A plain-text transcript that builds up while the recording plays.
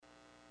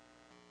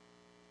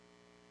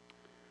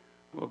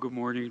Well, good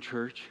morning,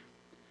 church.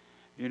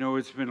 You know,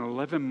 it's been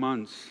 11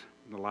 months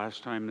the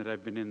last time that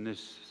I've been in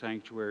this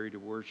sanctuary to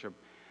worship.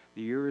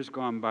 The year has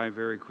gone by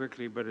very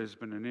quickly, but it's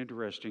been an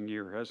interesting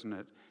year, hasn't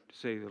it, to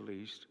say the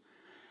least.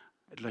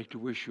 I'd like to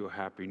wish you a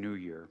happy new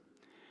year,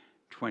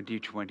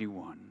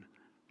 2021,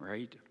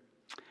 right?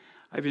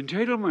 I've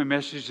entitled my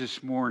message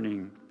this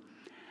morning,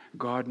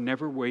 God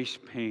Never Wastes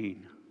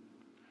Pain.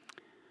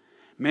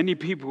 Many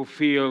people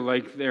feel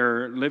like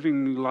they're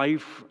living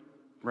life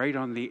right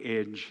on the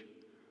edge.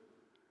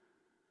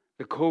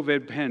 The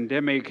COVID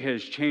pandemic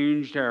has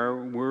changed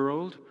our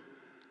world,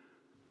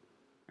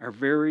 our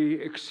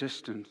very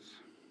existence,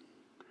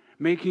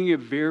 making it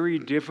very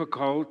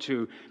difficult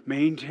to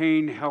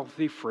maintain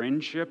healthy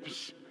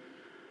friendships.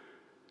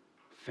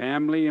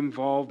 Family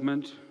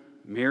involvement,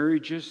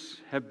 marriages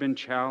have been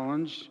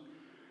challenged,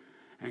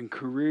 and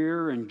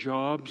career and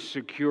job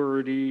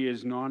security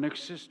is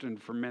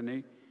non-existent for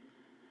many.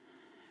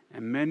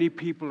 And many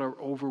people are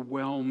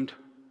overwhelmed.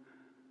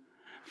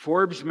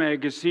 Forbes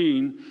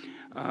magazine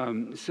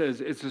says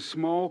it's a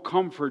small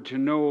comfort to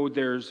know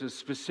there's a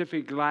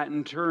specific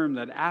Latin term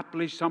that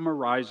aptly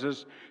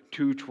summarizes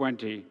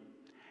 220,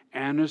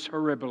 annus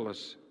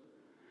horribilis.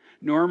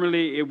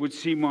 Normally, it would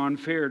seem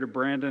unfair to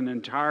brand an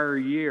entire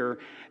year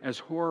as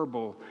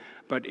horrible,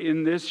 but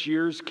in this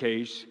year's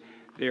case,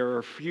 there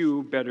are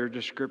few better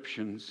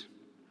descriptions.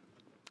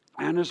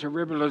 Annus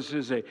horribilis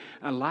is a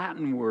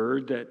Latin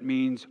word that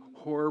means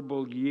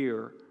horrible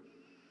year.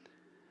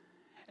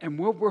 And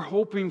what we're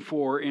hoping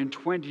for in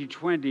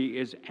 2020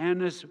 is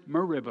annus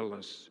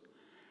mirabilis,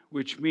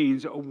 which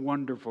means a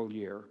wonderful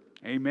year.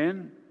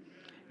 Amen?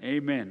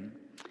 Amen.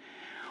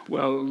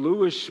 Well,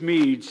 Lewis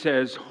Smead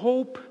says,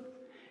 hope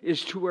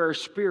is to our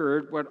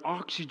spirit what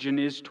oxygen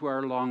is to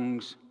our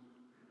lungs.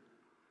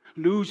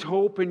 Lose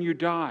hope and you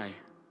die.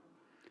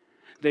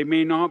 They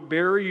may not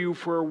bury you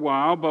for a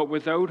while, but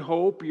without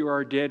hope, you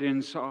are dead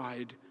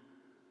inside.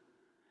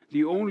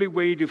 The only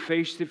way to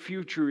face the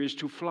future is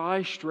to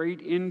fly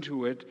straight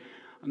into it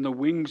on the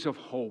wings of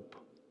hope.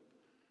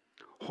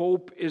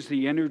 Hope is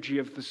the energy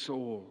of the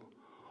soul.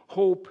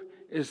 Hope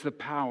is the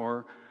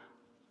power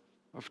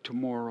of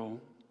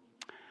tomorrow.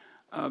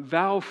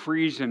 Val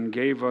Friesen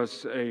gave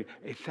us a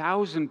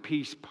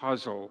 1,000-piece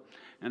puzzle,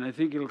 and I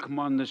think it'll come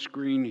on the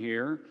screen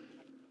here.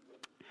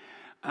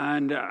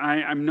 And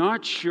I'm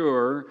not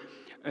sure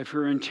if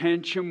her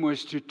intention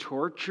was to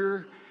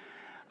torture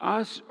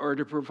us or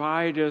to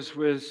provide us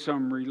with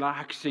some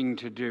relaxing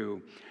to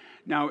do.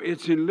 Now,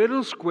 it's in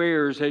little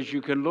squares as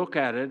you can look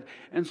at it,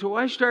 and so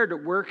I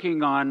started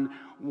working on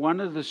one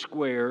of the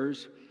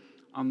squares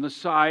on the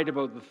side,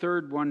 about the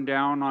third one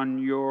down on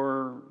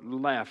your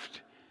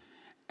left,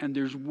 and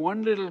there's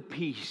one little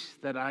piece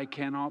that I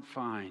cannot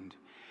find.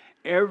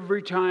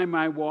 Every time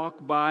I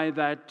walk by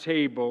that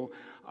table,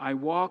 I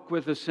walk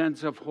with a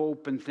sense of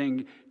hope and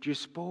think, do you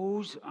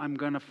suppose I'm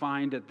going to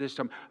find it this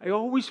time? I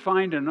always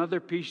find another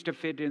piece to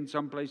fit in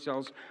someplace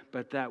else,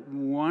 but that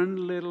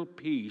one little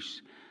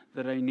piece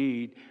that I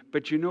need.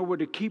 But you know what?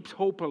 It keeps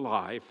hope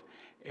alive.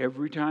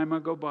 Every time I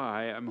go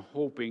by, I'm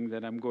hoping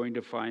that I'm going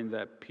to find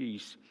that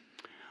piece.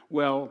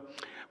 Well,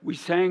 we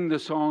sang the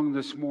song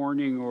this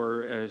morning,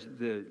 or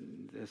the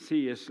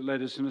CS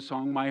led us in a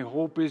song, my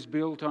hope is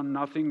built on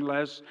nothing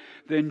less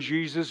than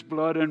Jesus'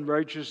 blood and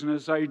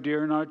righteousness. I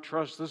dare not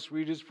trust the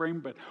sweetest frame,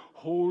 but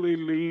wholly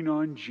lean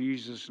on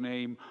Jesus'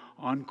 name.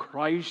 On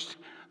Christ,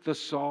 the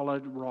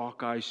solid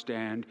rock I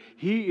stand.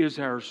 He is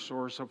our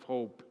source of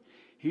hope.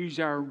 He's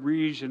our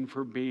reason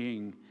for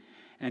being,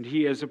 and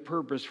He has a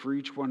purpose for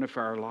each one of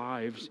our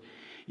lives.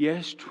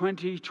 Yes,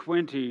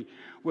 2020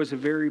 was a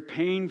very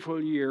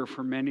painful year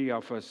for many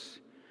of us.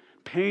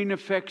 Pain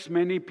affects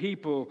many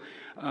people,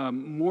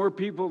 more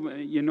people,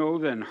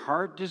 than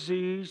heart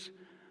disease,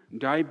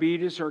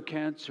 diabetes, or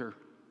cancer.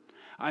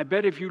 I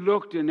bet if you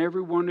looked in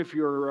every one of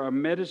your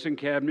medicine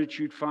cabinets,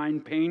 you'd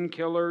find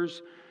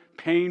painkillers,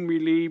 pain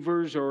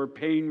relievers, or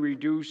pain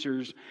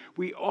reducers.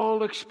 We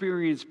all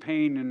experience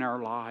pain in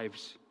our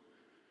lives.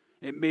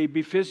 It may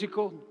be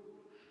physical,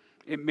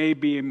 it may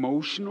be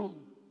emotional,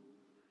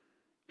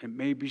 it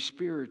may be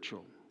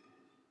spiritual.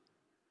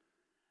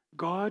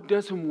 God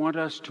doesn't want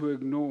us to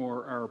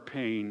ignore our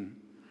pain.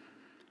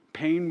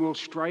 Pain will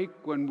strike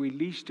when we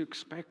least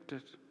expect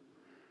it.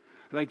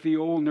 Like the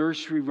old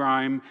nursery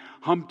rhyme,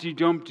 Humpty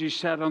Dumpty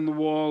sat on the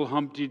wall,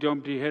 Humpty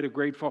Dumpty had a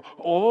great fall.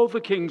 All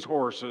the king's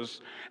horses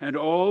and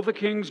all the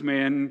king's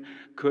men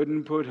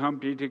couldn't put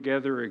Humpty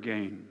together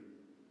again.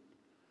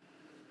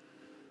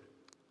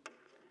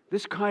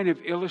 This kind of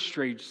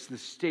illustrates the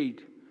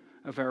state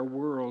of our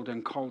world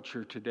and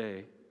culture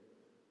today.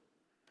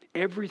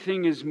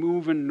 Everything is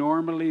moving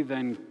normally,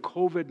 then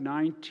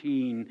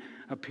COVID-19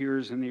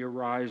 appears in the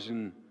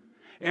horizon.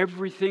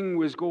 Everything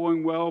was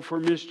going well for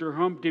Mr.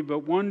 Humpty, but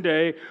one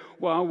day,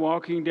 while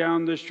walking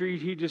down the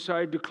street, he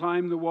decided to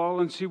climb the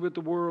wall and see what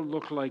the world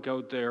looked like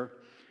out there.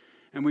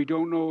 And we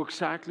don't know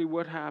exactly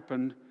what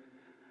happened,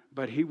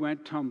 but he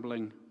went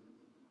tumbling.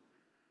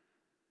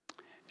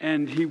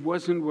 And he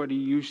wasn't what he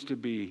used to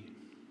be.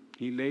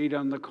 He laid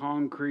on the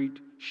concrete,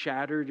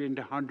 shattered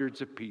into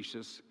hundreds of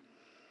pieces.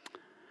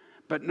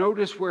 But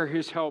notice where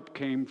his help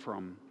came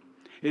from.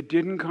 It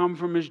didn't come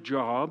from his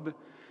job.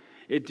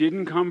 It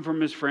didn't come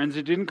from his friends.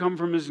 It didn't come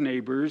from his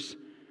neighbors.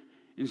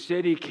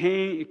 Instead, it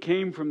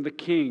came from the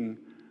king,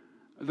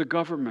 the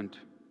government.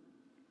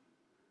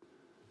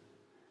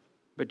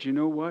 But you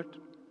know what?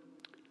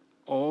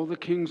 All the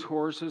king's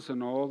horses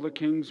and all the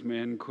king's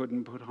men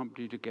couldn't put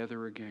Humpty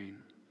together again.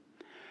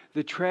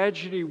 The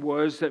tragedy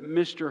was that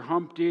Mr.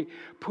 Humpty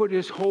put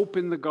his hope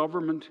in the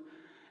government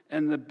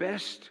and the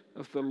best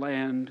of the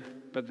land,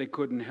 but they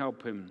couldn't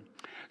help him.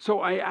 So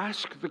I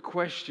ask the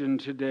question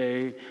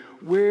today,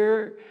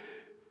 where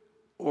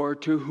or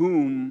to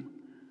whom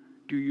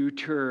do you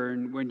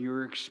turn when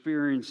you're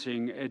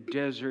experiencing a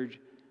desert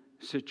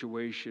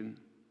situation?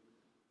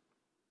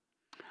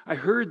 I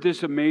heard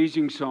this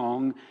amazing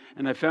song,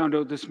 and I found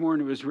out this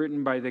morning it was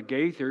written by the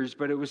Gaithers,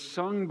 but it was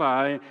sung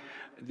by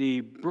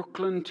the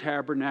Brooklyn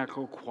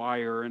Tabernacle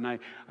Choir. And I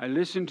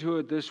listened to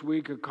it this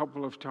week a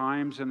couple of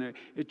times, and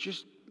it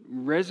just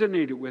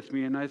resonated with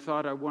me, and I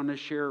thought I want to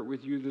share it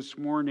with you this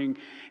morning.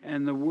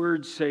 And the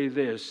words say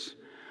this: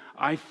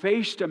 I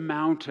faced a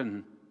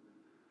mountain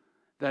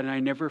that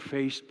I never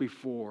faced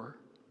before.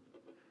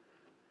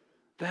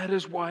 That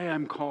is why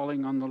I'm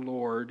calling on the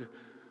Lord.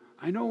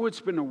 I know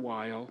it's been a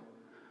while,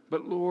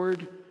 but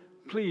Lord,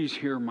 please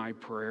hear my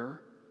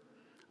prayer.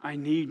 I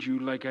need you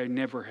like I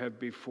never have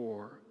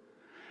before.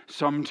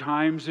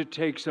 Sometimes it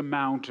takes a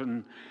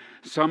mountain,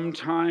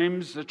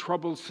 sometimes the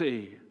troubled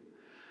sea,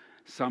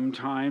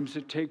 sometimes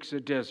it takes a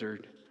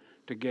desert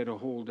to get a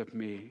hold of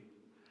me.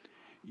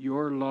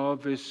 Your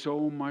love is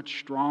so much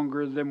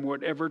stronger than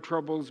whatever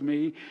troubles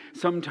me.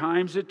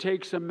 Sometimes it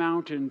takes a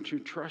mountain to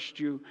trust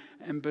you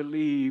and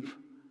believe.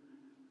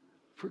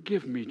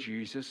 Forgive me,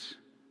 Jesus.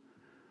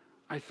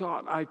 I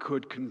thought I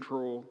could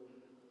control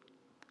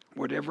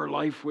whatever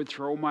life would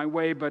throw my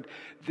way, but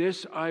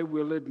this I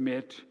will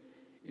admit,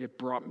 it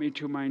brought me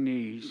to my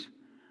knees.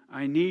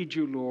 I need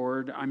you,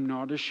 Lord. I'm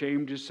not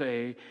ashamed to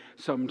say,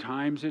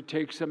 sometimes it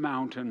takes a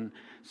mountain,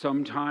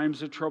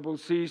 sometimes a troubled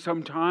sea,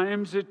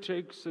 sometimes it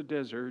takes a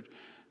desert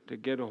to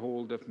get a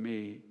hold of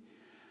me.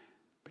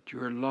 But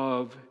your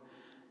love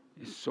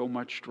is so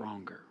much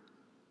stronger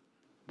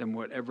than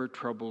whatever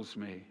troubles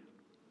me.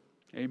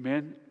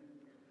 Amen?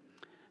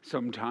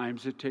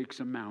 Sometimes it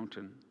takes a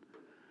mountain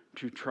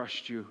to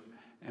trust you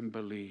and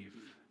believe.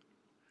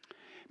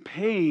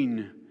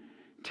 Pain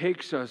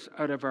takes us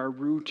out of our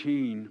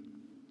routine,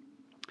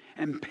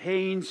 and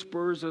pain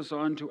spurs us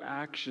on to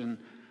action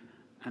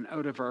and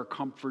out of our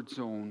comfort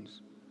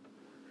zones.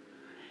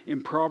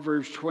 In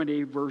Proverbs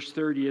 20, verse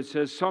 30, it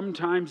says,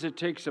 sometimes it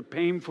takes a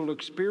painful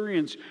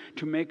experience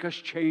to make us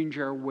change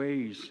our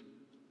ways.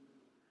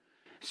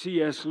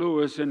 C.S.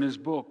 Lewis, in his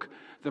book,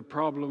 The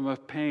Problem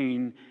of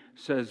Pain,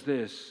 says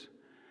this: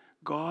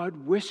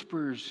 God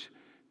whispers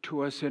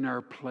to us in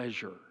our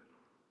pleasure,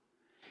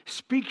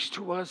 speaks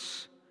to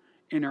us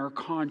in our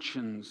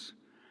conscience,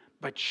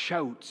 but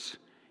shouts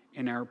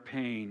in our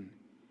pain.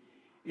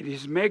 It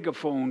is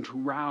megaphone to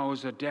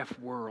rouse a deaf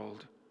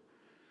world.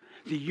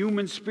 The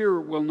human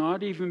spirit will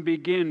not even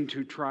begin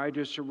to try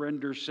to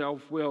surrender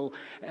self-will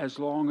as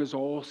long as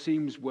all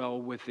seems well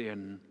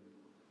within.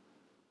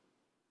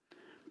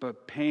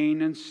 But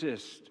pain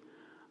insists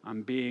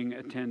on being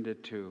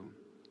attended to.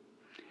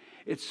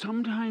 It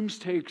sometimes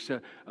takes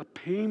a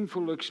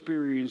painful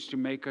experience to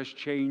make us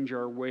change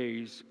our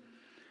ways.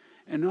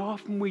 And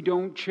often we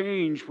don't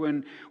change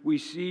when we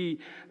see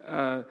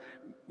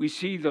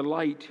the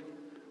light.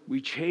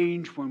 We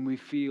change when we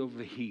feel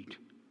the heat.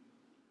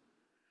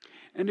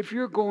 And if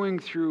you're going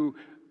through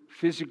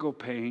physical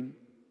pain,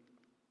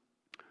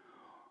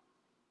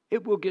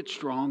 it will get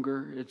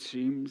stronger, it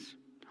seems.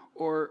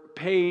 Or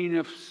pain,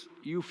 if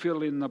you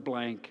fill in the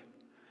blank,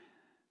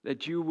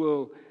 that you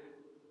will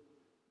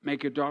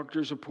make a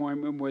doctor's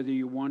appointment whether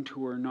you want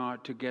to or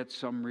not to get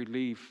some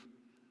relief.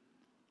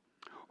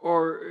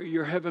 Or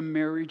you're having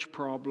marriage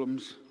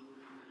problems,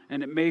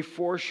 and it may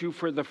force you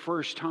for the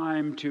first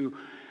time to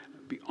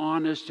be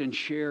honest and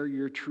share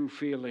your true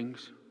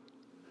feelings.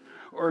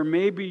 Or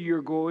maybe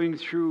you're going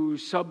through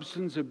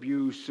substance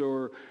abuse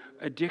or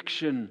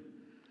addiction,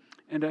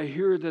 and I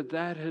hear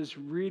that has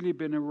really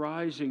been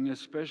arising,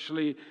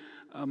 especially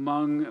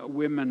among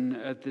women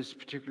at this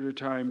particular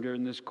time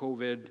during this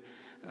COVID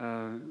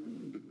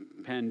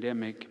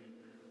pandemic.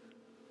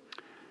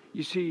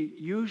 You see,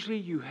 usually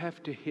you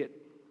have to hit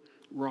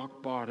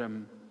rock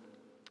bottom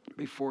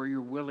before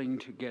you're willing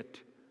to get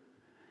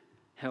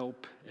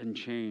help and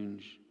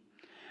change.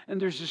 And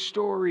there's a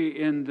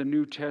story in the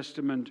New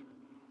Testament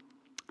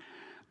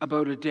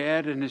about a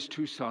dad and his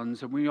two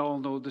sons, and we all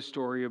know the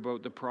story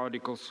about the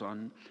prodigal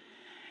son.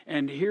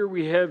 And here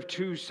we have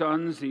two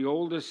sons. The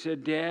oldest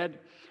said, Dad,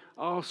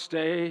 I'll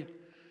stay,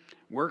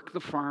 work the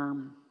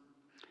farm.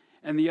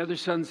 And the other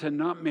son said,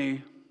 not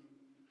me.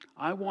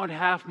 I want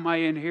half my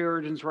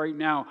inheritance right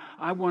now.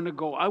 I want to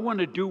go. I want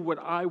to do what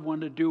I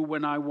want to do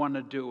when I want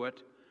to do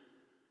it.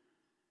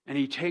 And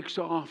he takes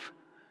off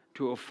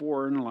to a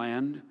foreign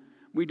land.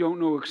 We don't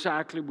know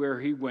exactly where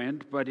he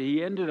went, but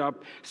he ended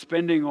up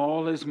spending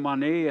all his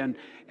money, and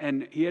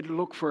he had to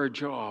look for a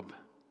job.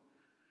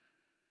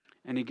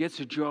 and he gets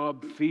a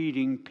job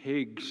feeding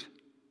pigs.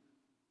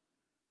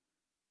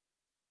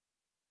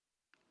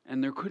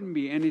 And there couldn't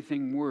be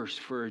anything worse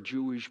for a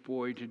Jewish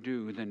boy to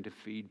do than to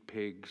feed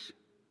pigs.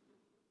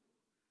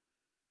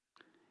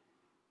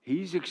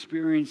 He's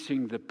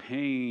experiencing the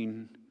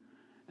pain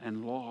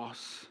and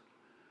loss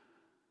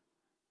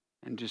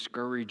and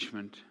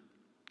discouragement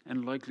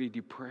and likely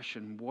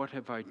depression. What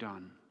have I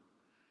done?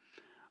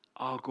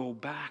 I'll go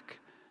back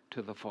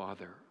to the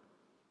Father.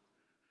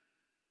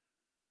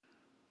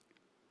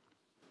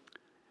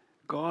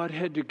 God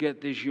had to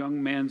get this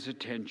young man's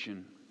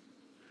attention.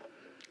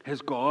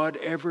 Has God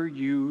ever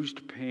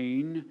used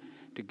pain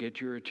to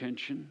get your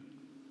attention?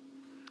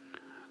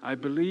 I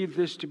believe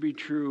this to be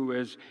true.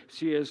 As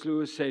C.S.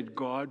 Lewis said,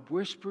 God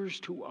whispers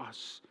to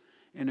us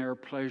in our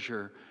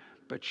pleasure,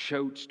 but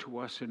shouts to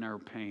us in our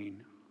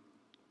pain.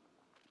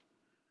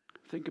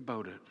 Think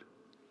about it.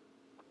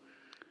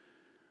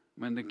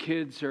 When the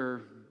kids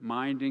are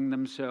minding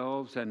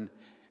themselves and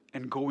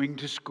going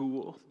to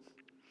school,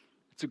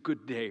 it's a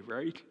good day,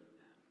 right?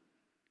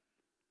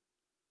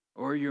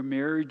 Or your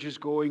marriage is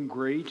going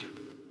great.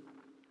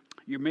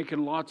 You're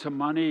making lots of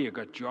money. You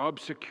got job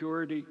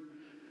security.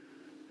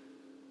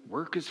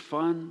 Work is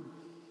fun.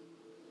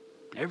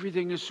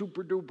 Everything is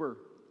super duper.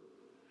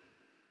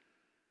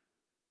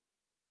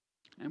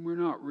 And we're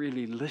not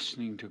really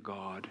listening to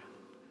God.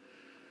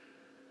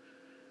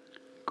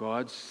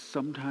 God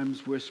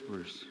sometimes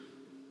whispers,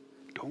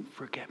 "Don't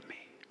forget me."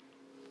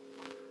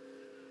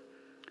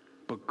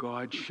 But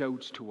God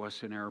shouts to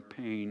us in our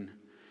pain.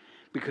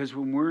 Because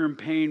when we're in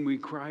pain, we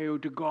cry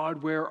out to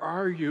God, "Where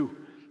are you?"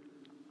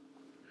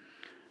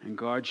 And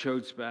God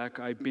shouts back,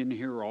 "I've been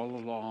here all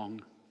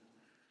along.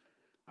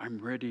 I'm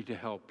ready to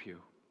help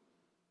you."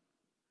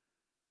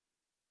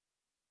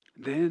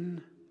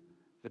 Then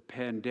the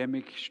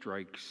pandemic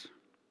strikes,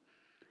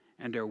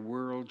 and our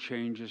world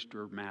changes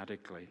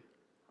dramatically.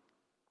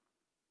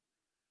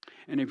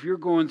 And if you're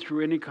going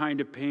through any kind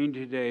of pain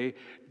today,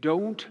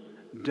 don't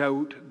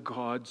doubt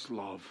God's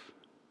love.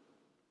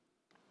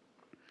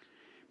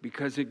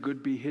 Because it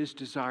could be His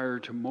desire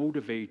to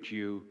motivate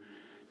you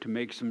to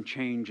make some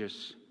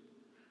changes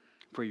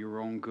for your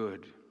own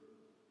good.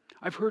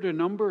 I've heard a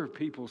number of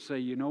people say,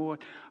 "You know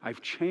what,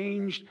 I've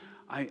changed.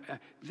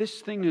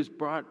 This thing has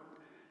brought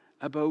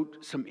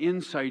about some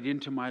insight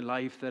into my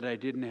life that I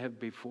didn't have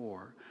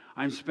before.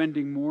 I'm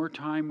spending more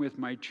time with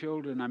my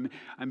children.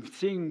 I'm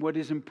seeing what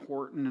is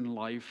important in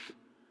life.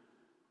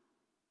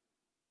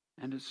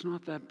 And it's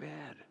not that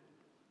bad."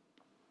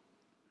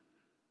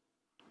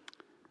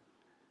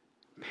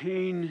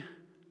 Pain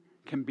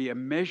can be a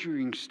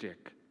measuring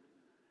stick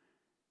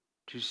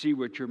to see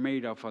what you're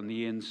made of on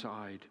the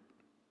inside.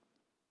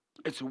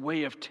 It's a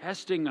way of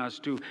testing us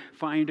to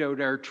find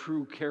out our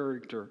true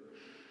character.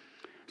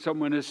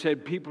 Someone has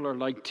said people are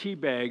like tea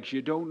bags.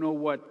 You don't know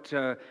what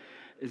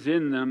is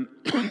in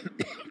them,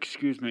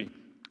 excuse me,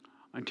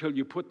 until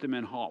you put them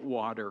in hot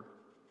water.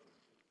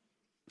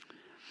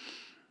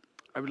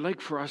 I would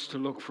like for us to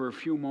look for a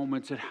few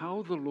moments at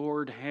how the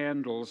Lord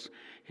handles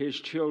His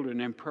children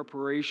in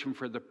preparation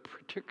for the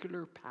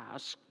particular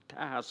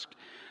task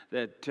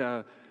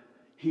that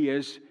He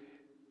has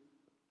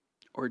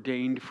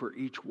ordained for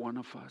each one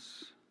of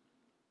us.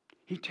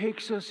 He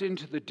takes us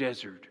into the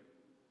desert.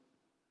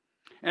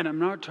 And I'm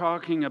not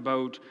talking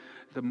about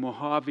the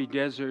Mojave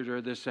Desert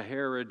or the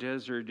Sahara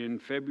Desert in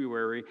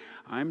February.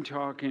 I'm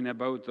talking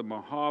about the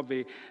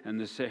Mojave and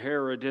the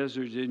Sahara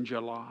Desert in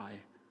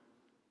July,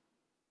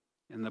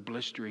 in the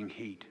blistering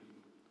heat.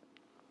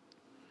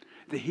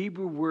 The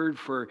Hebrew word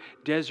for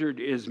desert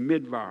is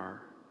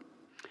midbar,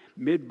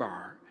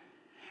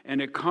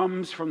 and it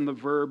comes from the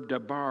verb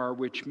dabar,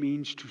 which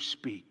means to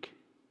speak.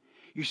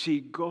 You see,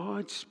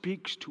 God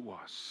speaks to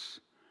us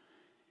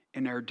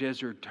in our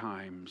desert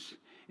times,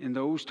 in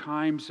those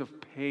times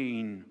of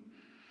pain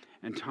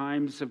and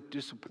times of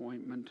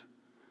disappointment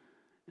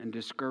and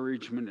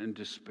discouragement and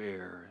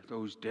despair,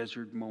 those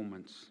desert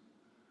moments.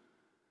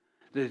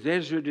 The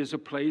desert is a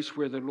place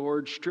where the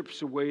Lord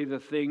strips away the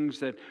things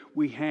that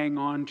we hang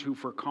on to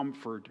for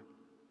comfort.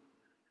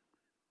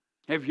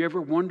 Have you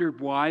ever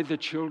wondered why the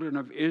children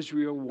of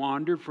Israel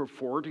wandered for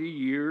 40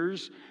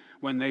 years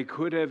when they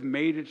could have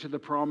made it to the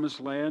promised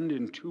land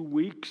in 2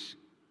 weeks?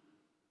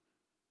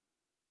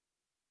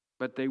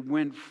 But they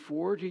went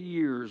 40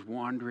 years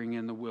wandering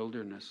in the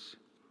wilderness.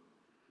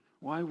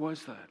 Why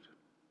was that?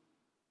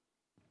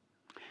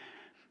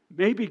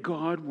 Maybe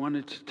God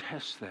wanted to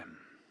test them.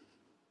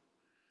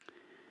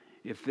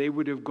 If they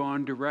would have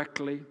gone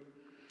directly,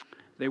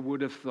 they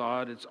would have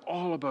thought it's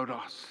all about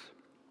us.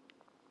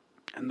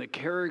 And the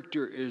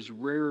character is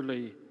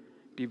rarely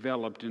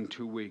developed in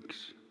 2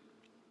 weeks.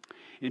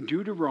 In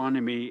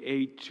Deuteronomy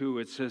 8:2,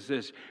 it says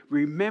this: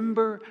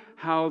 "Remember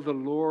how the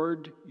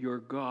Lord your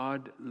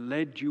God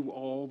led you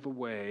all the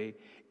way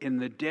in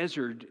the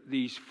desert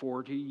these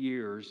 40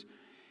 years.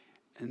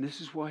 And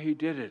this is why He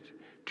did it,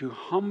 to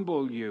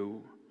humble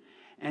you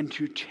and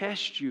to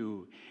test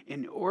you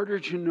in order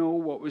to know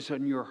what was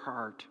on your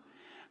heart."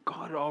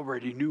 God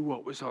already knew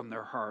what was on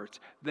their hearts.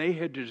 They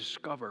had to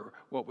discover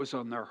what was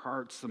on their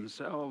hearts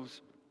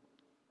themselves.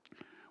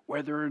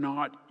 whether or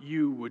not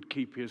you would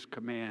keep his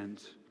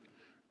commands.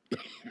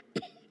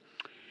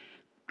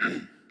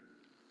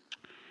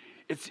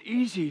 It's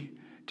easy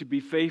to be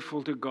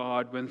faithful to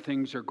God when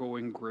things are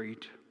going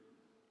great.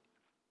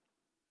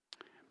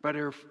 But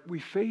are we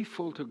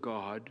faithful to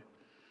God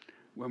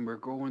when we're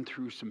going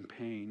through some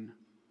pain?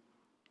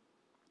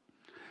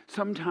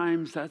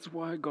 Sometimes that's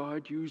why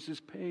God uses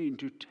pain,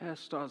 to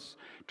test us,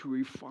 to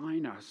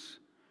refine us.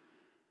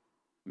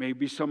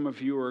 Maybe some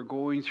of you are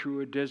going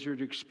through a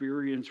desert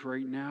experience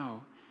right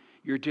now.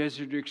 Your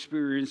desert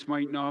experience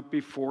might not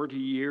be 40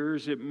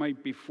 years. It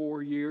might be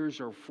 4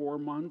 years or 4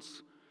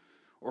 months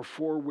or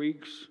 4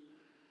 weeks.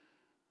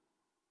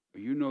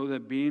 You know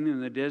that being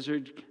in the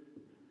desert,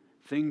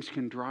 things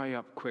can dry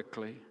up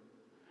quickly.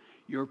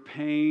 Your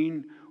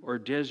pain or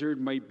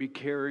desert might be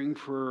caring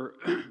for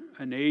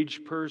an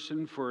aged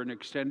person for an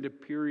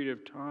extended period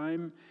of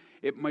time.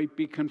 It might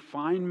be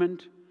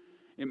confinement.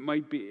 It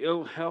might be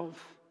ill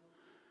health,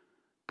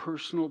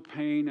 personal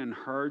pain and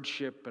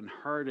hardship and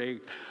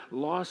heartache,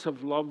 loss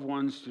of loved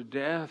ones to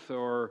death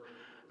or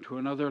to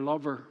another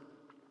lover,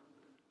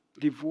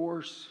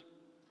 divorce,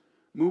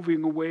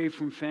 moving away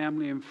from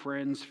family and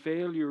friends,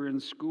 failure in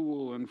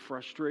school and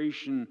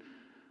frustration,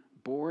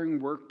 boring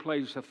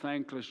workplace, a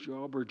thankless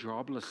job, or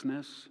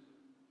joblessness.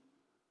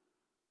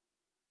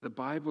 The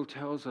Bible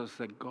tells us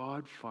that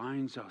God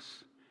finds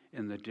us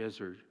in the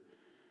desert.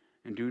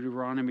 In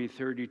Deuteronomy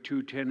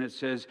 32:10 it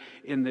says,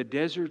 "In the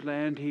desert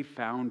land he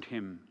found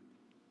him.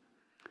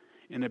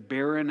 In a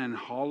barren and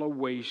hollow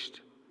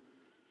waste,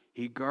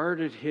 he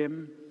guarded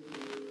him.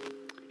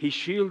 He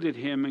shielded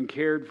him and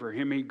cared for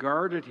him. He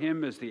guarded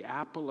him as the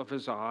apple of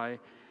his eye."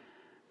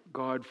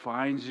 God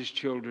finds his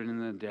children in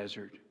the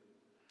desert.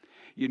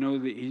 You know,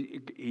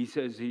 he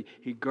says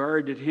he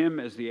guarded him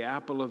as the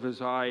apple of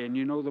his eye. And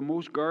you know, the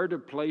most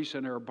guarded place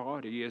in our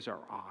body is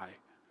our eye.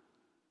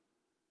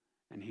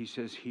 And he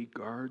says he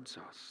guards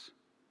us.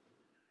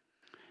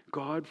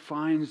 God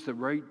finds the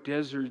right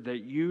desert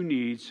that you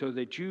need so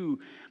that you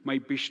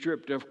might be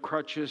stripped of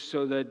crutches,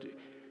 so that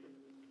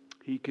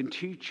he can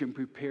teach and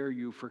prepare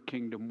you for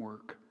kingdom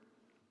work.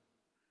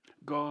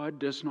 God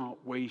does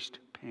not waste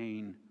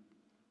pain.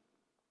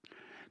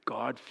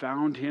 God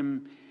found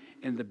him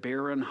in the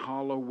barren,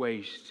 hollow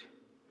waste.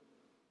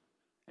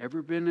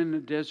 Ever been in the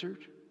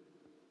desert?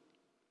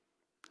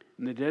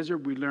 In the desert,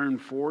 we learn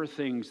 4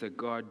 things that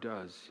God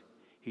does.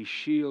 He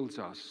shields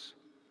us,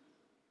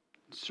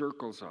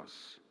 circles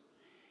us.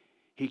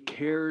 He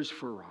cares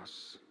for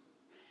us.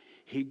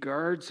 He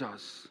guards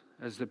us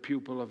as the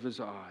pupil of his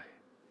eye.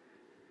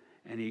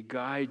 And he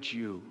guides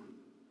you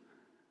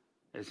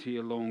as he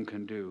alone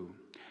can do.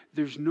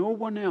 There's no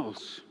one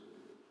else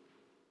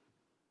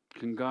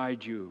can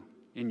guide you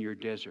in your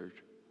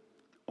desert.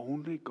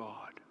 Only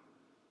God.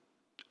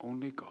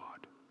 Only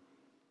God.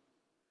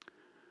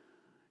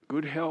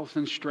 Good health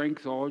and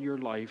strength all your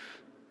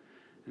life,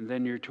 and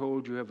then you're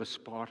told you have a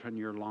spot on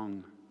your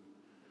lung.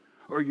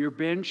 Or you're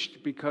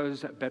benched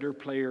because a better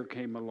player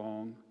came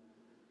along,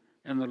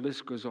 and the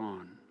list goes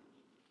on.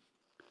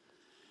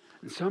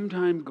 And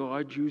sometimes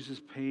God uses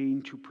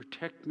pain to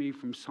protect me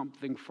from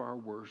something far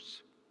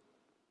worse.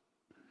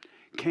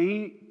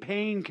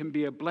 Pain can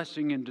be a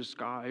blessing in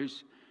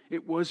disguise.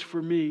 It was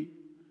for me.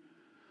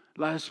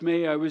 Last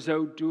May, I was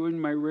out doing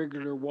my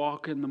regular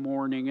walk in the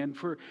morning, and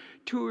for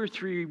 2 or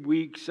 3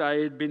 weeks, I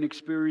had been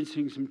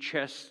experiencing some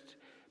chest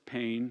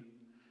pain.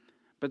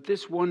 But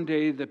this one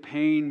day, the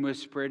pain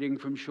was spreading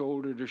from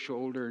shoulder to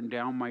shoulder and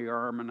down my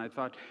arm, and I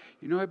thought,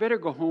 I better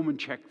go home and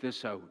check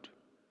this out.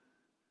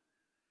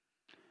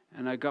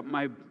 And I got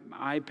my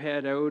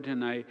iPad out,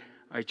 and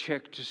I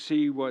checked to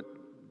see what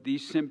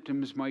these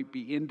symptoms might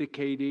be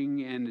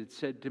indicating, and it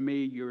said to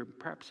me, "You're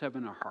perhaps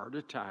having a heart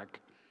attack."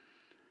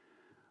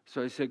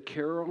 So I said,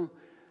 "Carol,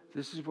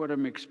 this is what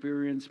I'm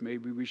experiencing.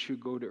 Maybe we should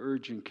go to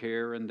urgent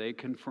care." And they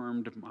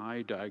confirmed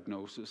my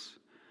diagnosis,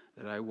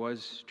 that I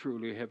was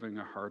truly having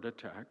a heart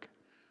attack.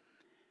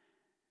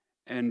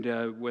 And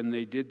when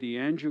they did the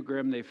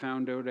angiogram, they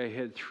found out I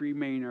had 3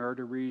 main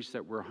arteries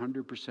that were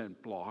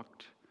 100%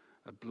 blocked,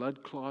 a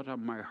blood clot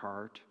on my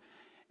heart,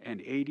 and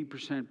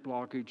 80%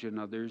 blockage in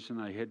others, and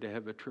I had to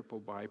have a triple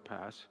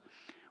bypass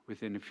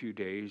within a few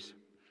days.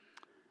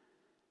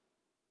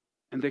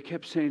 And they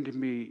kept saying to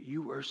me,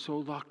 "You are so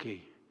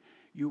lucky.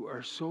 You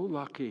are so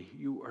lucky.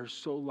 You are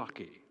so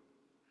lucky."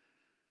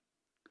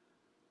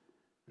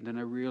 And then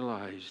I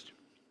realized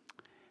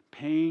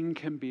pain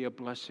can be a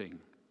blessing.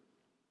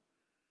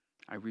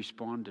 I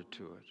responded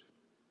to it.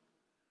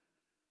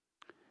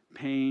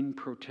 Pain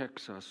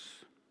protects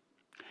us.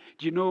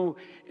 Do you know,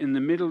 in the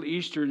Middle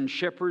Eastern,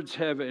 shepherds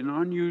have an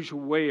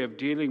unusual way of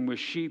dealing with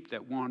sheep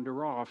that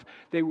wander off.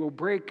 They will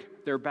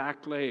break their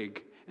back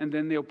leg, and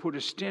then they'll put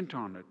a stint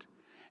on it.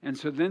 And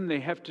so then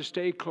they have to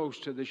stay close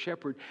to the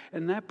shepherd,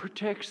 and that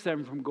protects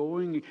them from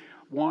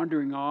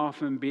wandering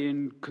off and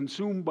being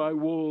consumed by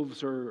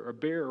wolves or a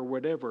bear or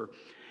whatever.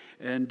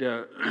 And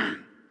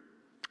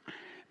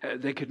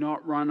they could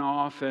not run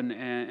off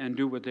and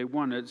do what they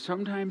wanted.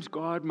 Sometimes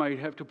God might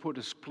have to put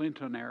a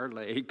splint on our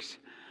legs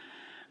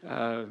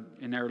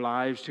in our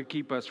lives to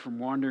keep us from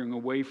wandering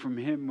away from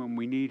Him when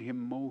we need Him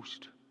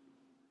most,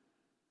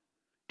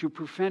 to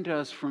prevent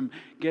us from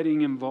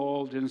getting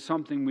involved in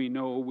something we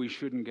know we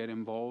shouldn't get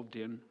involved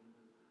in.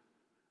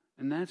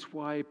 And that's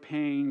why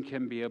pain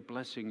can be a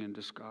blessing in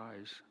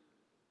disguise.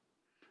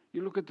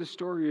 You look at the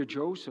story of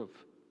Joseph.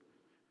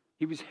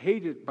 He was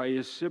hated by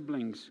his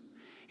siblings.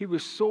 He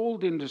was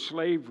sold into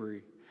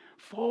slavery,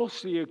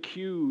 falsely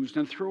accused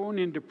and thrown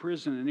into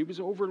prison, and he was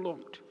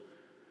overlooked.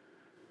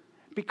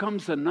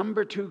 Becomes the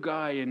number 2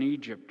 guy in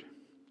Egypt,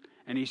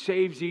 and he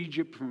saves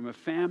Egypt from a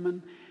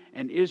famine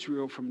and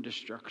Israel from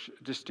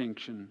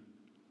distinction.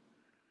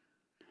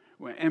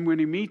 And when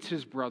he meets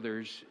his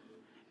brothers,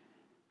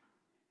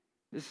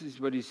 this is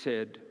what he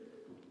said.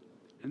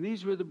 And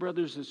these were the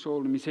brothers that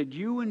sold him. He said,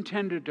 "You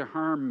intended to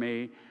harm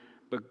me,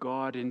 but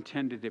God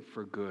intended it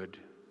for good."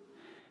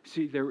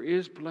 See, there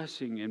is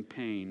blessing in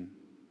pain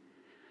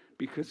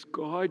because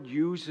God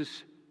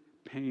uses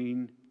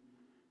pain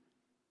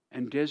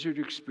and desert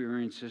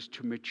experiences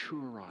to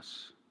mature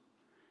us.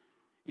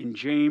 In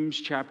James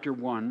chapter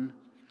 1,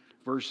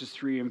 verses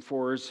 3 and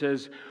 4, it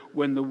says,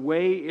 "When the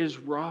way is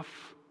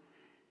rough,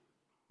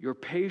 your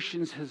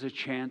patience has a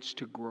chance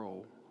to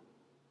grow.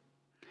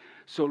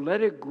 So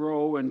let it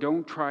grow and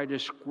don't try to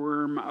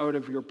squirm out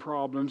of your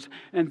problems,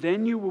 and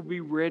then you will be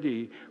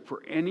ready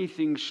for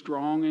anything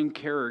strong in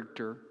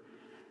character,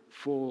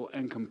 full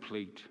and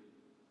complete."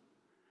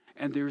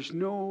 And there's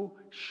no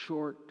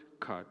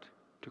shortcut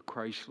to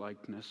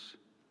Christ-likeness.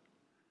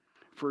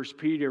 1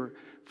 Peter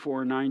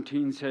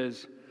 4:19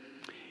 says,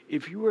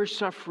 "If you are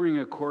suffering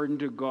according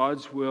to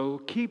God's will,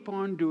 keep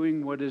on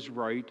doing what is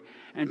right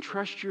and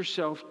trust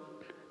yourself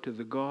to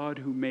the God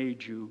who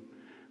made you,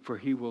 for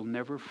He will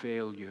never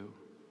fail you."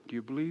 Do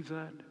you believe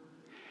that?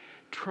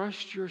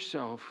 Trust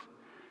yourself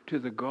to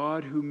the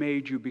God who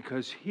made you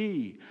because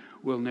He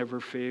will never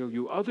fail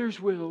you. Others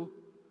will,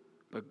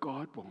 but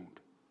God won't.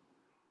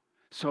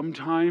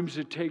 Sometimes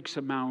it takes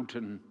a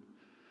mountain,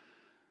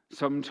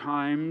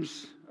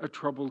 sometimes a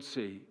troubled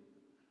sea,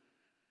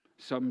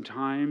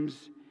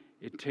 sometimes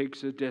it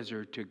takes a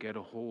desert to get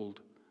a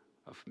hold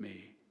of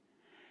me.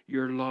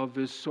 Your love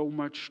is so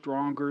much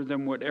stronger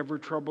than whatever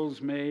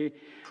troubles may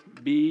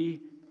be.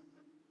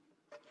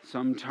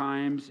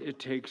 Sometimes it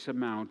takes a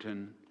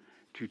mountain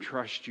to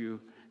trust you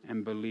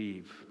and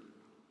believe.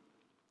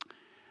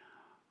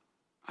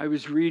 I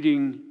was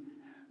reading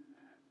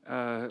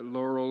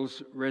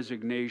Laurel's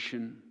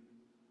resignation,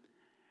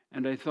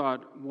 and I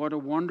thought, what a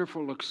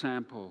wonderful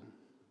example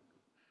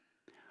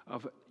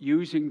of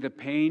using the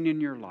pain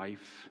in your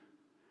life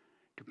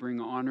to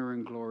bring honor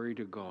and glory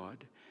to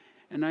God.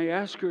 And I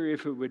asked her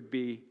if it would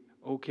be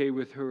okay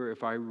with her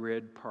if I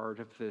read part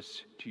of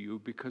this to you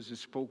because it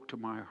spoke to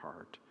my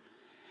heart.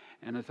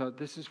 And I thought,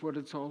 this is what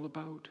it's all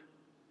about.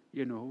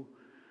 You know,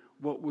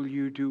 what will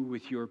you do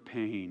with your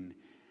pain?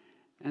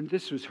 And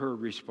this was her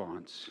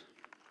response.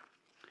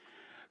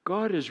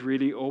 God has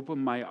really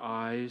opened my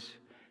eyes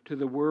to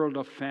the world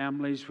of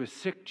families with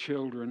sick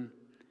children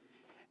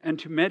and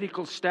to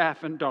medical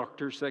staff and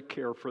doctors that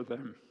care for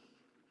them.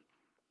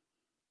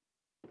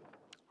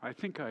 I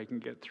think I can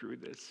get through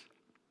this.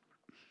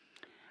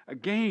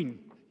 Again,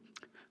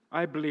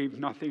 I believe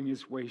nothing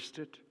is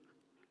wasted.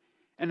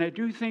 And I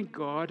do think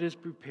God is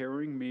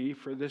preparing me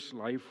for this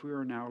life we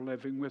are now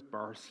living with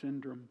Barth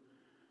syndrome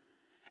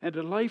and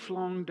a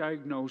lifelong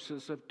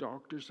diagnosis of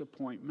doctor's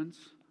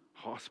appointments,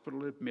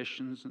 hospital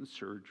admissions, and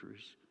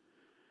surgeries.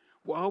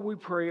 While we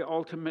pray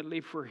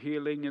ultimately for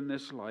healing in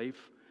this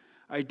life,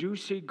 I do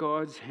see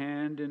God's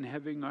hand in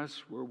having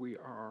us where we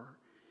are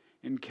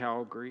in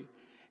Calgary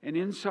and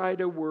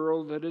inside a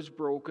world that is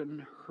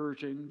broken,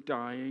 hurting,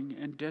 dying,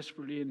 and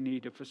desperately in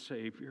need of a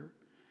Savior.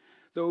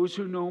 Those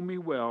who know me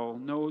well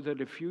know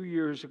that a few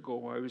years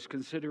ago I was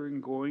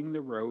considering going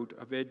the route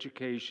of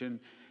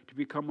education to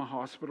become a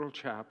hospital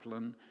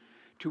chaplain,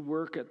 to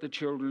work at the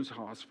Children's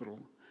Hospital.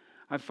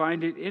 I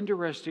find it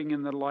interesting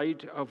in the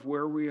light of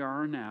where we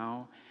are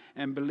now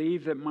and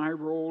believe that my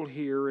role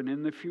here and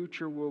in the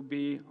future will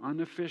be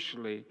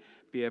unofficially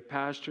be a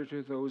pastor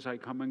to those I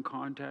come in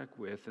contact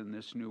with in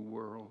this new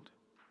world.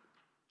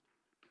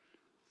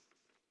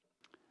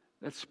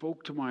 That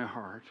spoke to my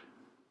heart.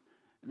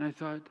 And I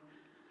thought,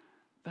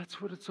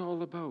 that's what it's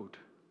all about.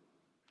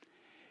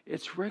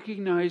 It's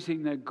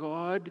recognizing that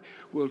God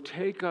will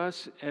take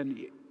us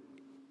and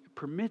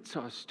permits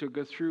us to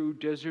go through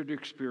desert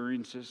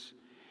experiences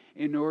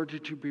in order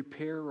to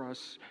prepare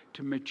us,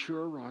 to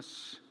mature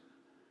us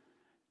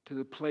to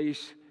the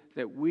place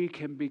that we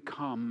can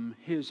become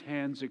His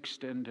hands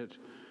extended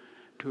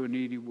to a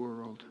needy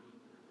world.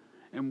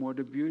 And what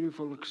a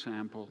beautiful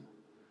example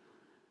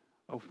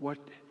of what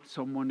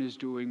someone is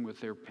doing with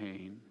their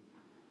pain.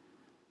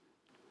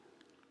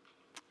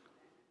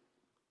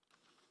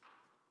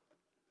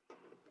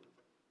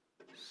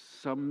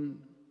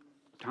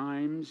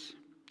 Sometimes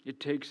it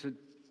takes a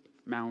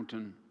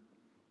mountain,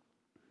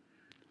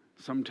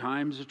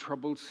 sometimes a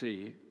troubled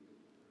sea,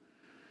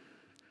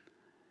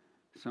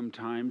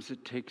 sometimes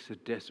it takes a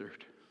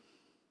desert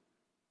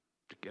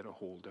to get a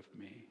hold of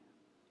me.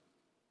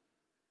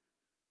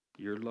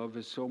 Your love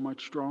is so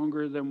much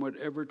stronger than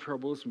whatever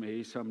troubles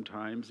me.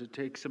 Sometimes it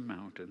takes a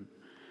mountain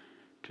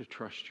to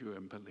trust you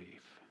and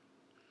believe.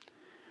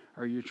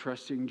 Are you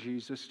trusting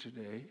Jesus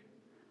today?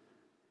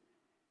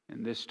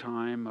 In this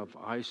time of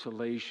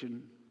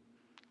isolation,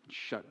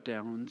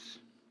 shutdowns,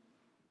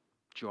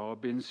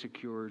 job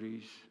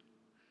insecurities,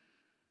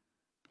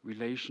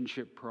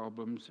 relationship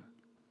problems,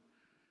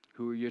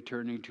 who are you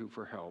turning to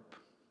for help?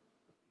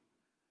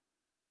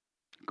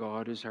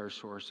 God is our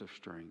source of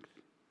strength.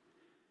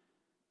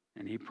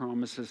 And he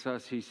promises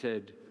us, he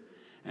said,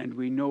 and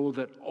we know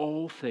that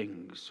all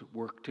things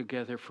work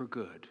together for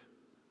good.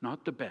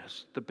 Not the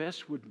best. The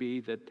best would be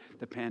that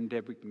the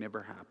pandemic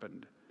never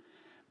happened,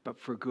 but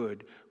for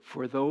good,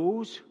 for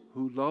those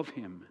who love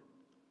him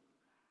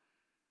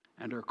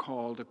and are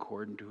called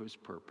according to his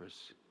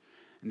purpose.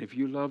 And if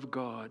you love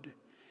God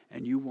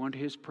and you want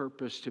his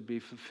purpose to be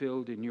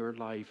fulfilled in your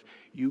life,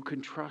 you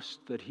can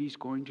trust that he's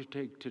going to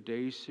take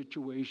today's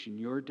situation,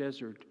 your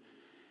desert,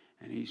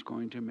 and he's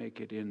going to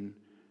make it into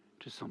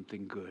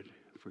something good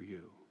for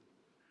you.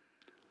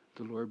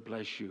 The Lord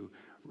bless you.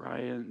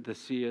 Ryan, the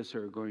CS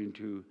are going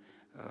to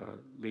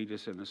lead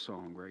us in a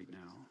song right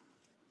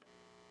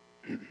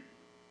now.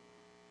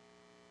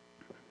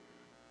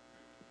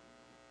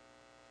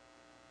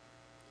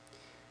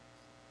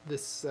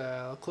 This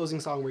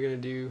closing song we're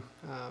going to do,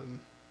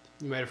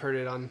 you might have heard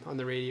it on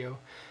the radio,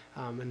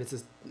 and it's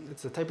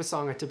a type of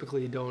song I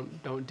typically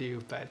don't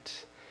do,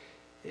 but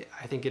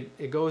I think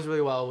it goes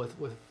really well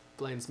with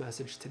Blaine's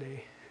message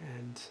today,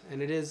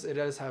 and it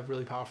does have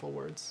really powerful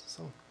words.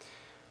 So.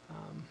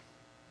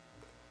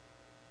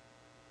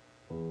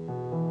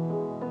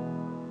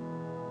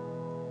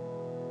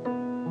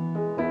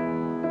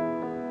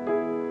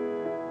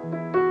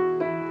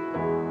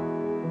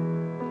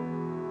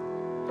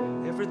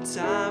 Every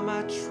time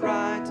I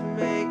try to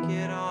make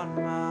it on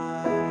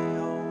my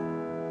own,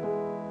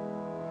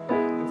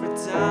 every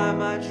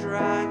time I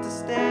try to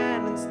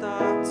stand and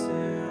start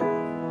to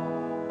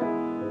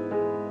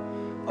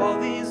fall, all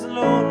these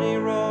lonely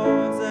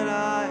roads that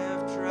I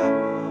have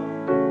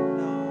traveled,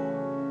 no,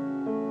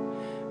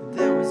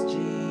 there was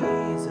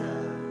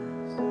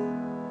Jesus.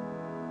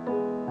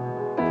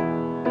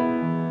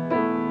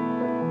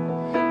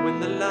 When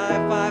the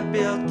life I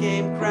built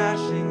came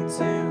crashing to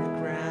the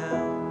ground,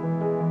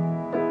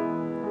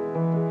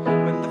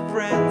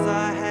 friends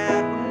I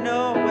had were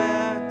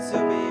nowhere to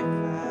be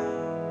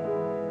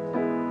found.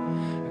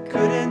 I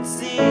couldn't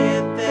see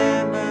it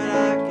then, but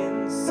I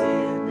can see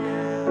it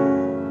now.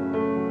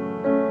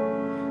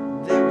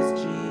 There was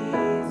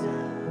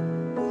Jesus.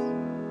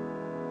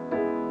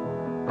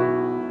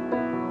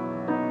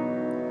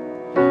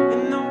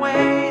 In the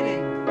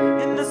waiting,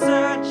 in the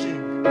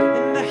searching,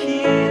 in the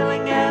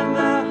healing and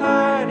the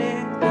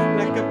hurting,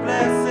 like a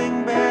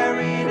blessing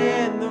buried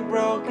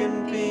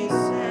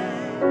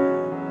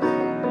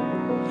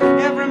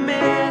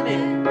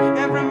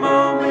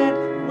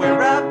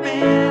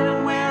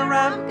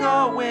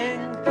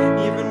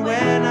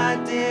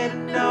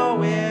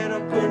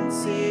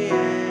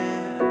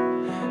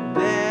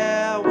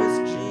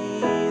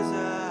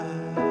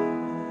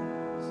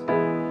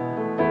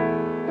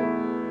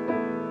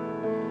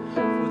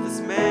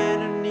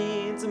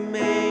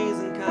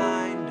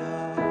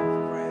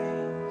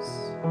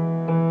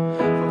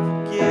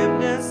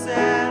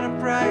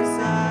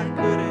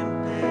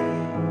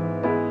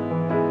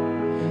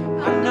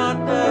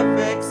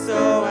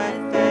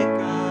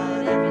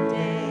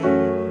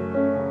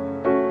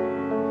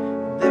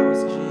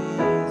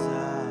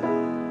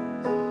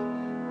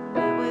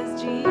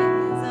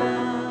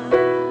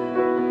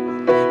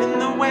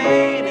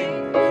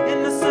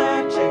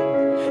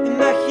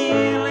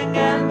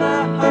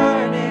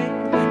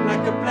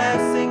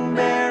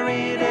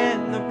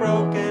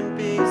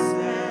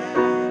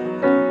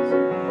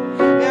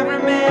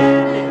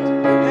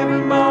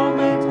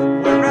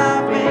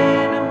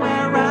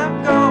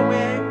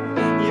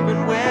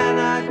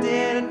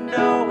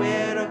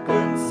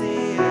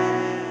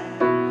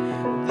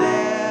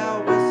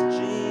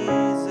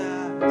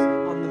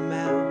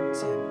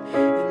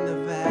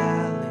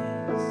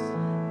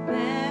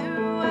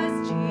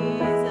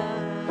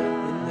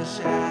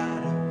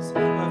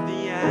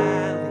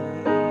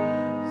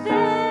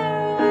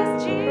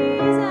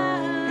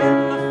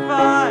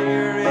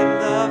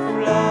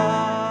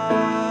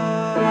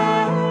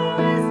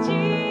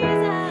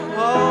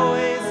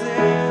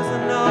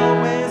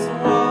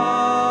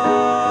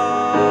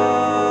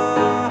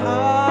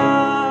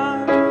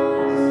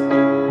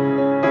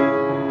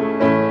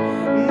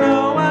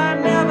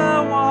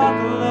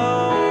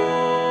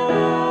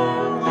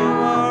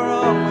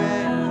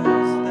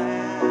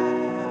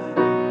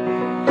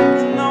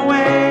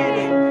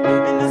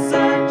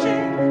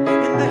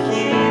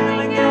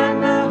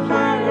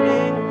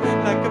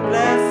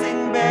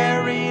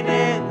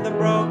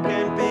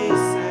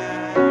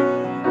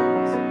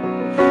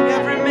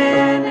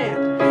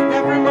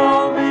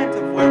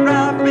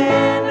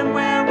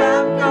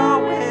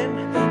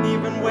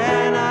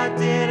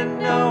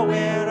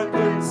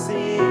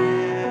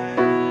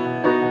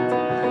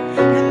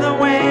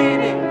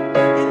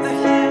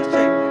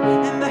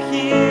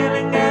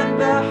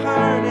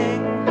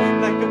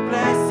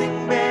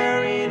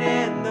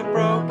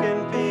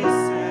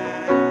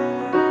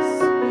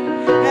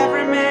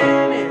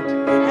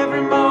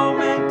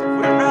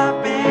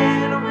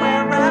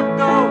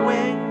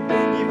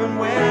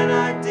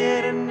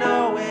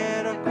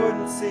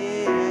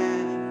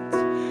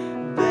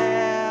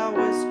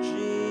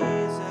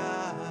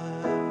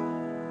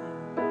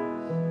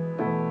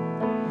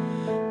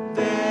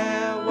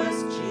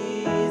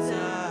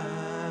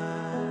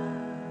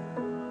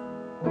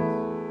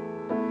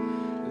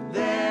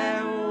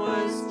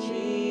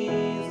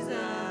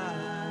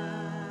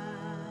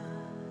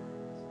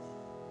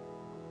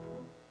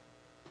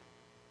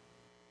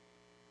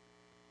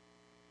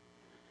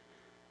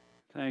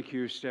Thank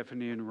you,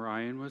 Stephanie and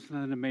Ryan. Wasn't that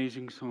an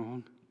amazing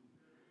song?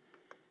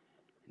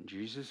 And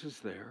Jesus is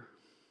there.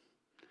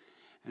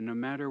 And no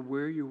matter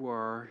where you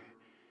are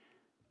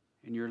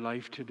in your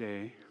life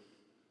today,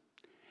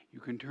 you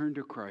can turn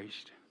to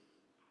Christ.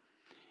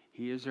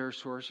 He is our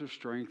source of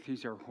strength.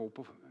 He's our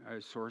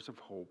source of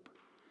hope.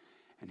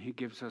 And He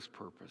gives us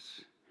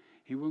purpose.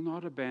 He will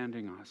not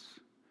abandon us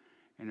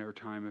in our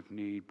time of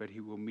need, but He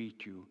will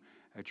meet you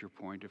at your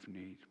point of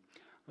need.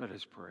 Let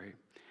us pray.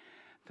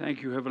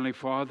 Thank you, Heavenly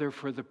Father,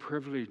 for the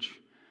privilege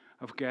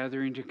of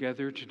gathering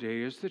together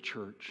today as the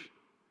church,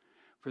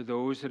 for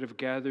those that have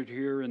gathered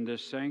here in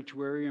this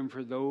sanctuary and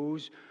for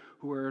those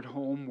who are at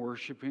home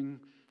worshiping.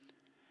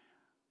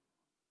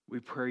 We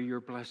pray your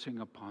blessing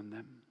upon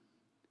them.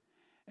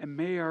 And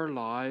may our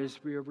lives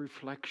be a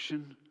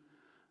reflection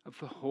of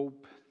the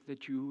hope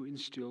that you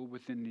instill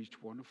within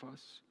each one of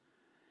us.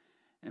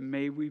 And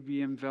may we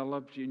be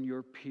enveloped in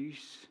your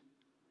peace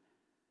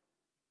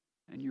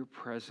and your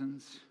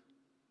presence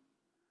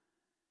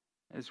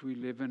as we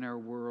live in our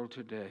world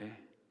today.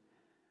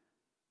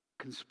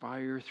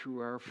 Conspire through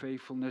our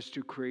faithfulness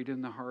to create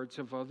in the hearts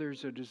of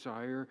others a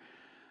desire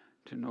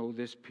to know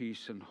this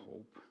peace and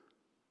hope.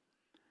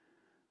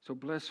 So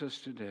bless us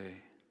today.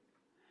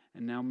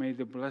 And now may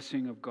the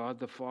blessing of God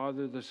the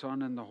Father, the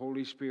Son, and the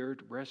Holy Spirit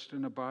rest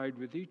and abide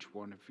with each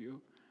one of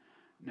you,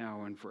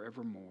 now and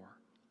forevermore.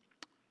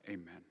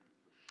 Amen.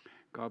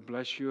 God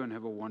bless you and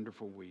have a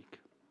wonderful week.